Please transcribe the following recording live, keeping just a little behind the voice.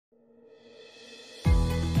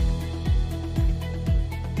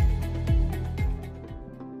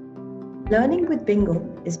Learning with Bingo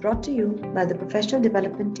is brought to you by the Professional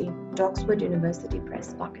Development Team at Oxford University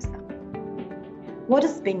Press, Pakistan. What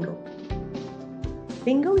is Bingo?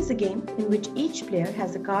 Bingo is a game in which each player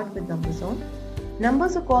has a card with numbers on.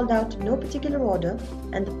 Numbers are called out in no particular order,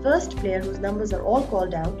 and the first player whose numbers are all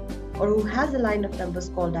called out or who has a line of numbers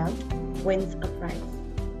called out wins a prize.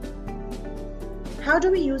 How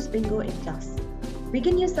do we use Bingo in class? We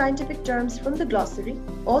can use scientific terms from the glossary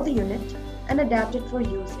or the unit and adapt it for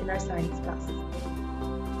use in our science classes.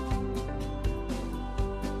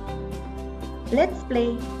 Let's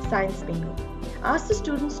play Science Bingo. Ask the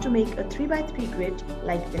students to make a 3x3 grid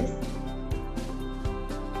like this.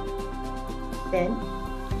 Then,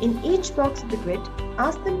 in each box of the grid,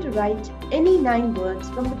 ask them to write any 9 words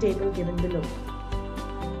from the table given below.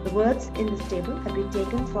 The words in this table have been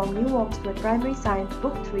taken from New Oxford Primary Science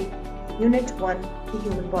Book 3, Unit 1, The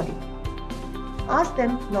Human Body. Ask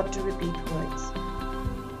them not to repeat words.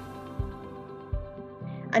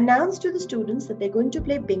 Announce to the students that they're going to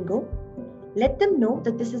play bingo. Let them know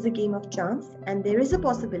that this is a game of chance and there is a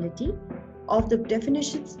possibility of the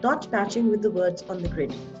definitions not matching with the words on the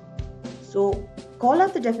grid. So, call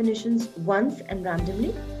out the definitions once and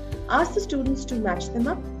randomly. Ask the students to match them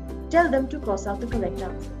up. Tell them to cross out the correct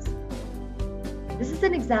answers. This is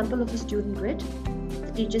an example of a student grid.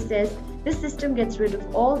 The teacher says, this system gets rid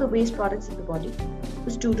of all the waste products in the body.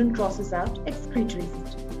 The student crosses out excretory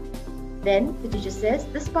system. Then the teacher says,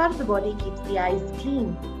 this part of the body keeps the eyes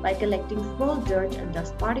clean by collecting small dirt and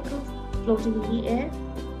dust particles floating in the air.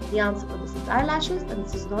 The answer for this is eyelashes, and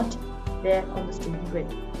this is not there on the student grid.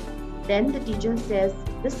 Then the teacher says,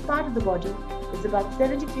 this part of the body is about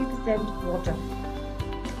 73% water,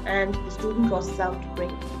 and the student crosses out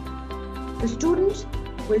brain. The student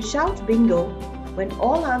will shout bingo when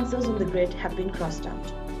all answers on the grid have been crossed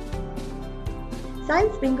out.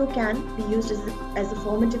 Science Bingo can be used as a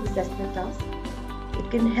formative assessment task.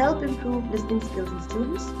 It can help improve listening skills in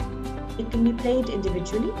students. It can be played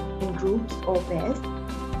individually, in groups or pairs.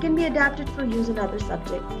 It can be adapted for use in other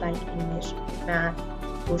subjects like English, math,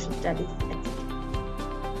 social studies, etc.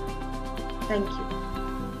 Thank you.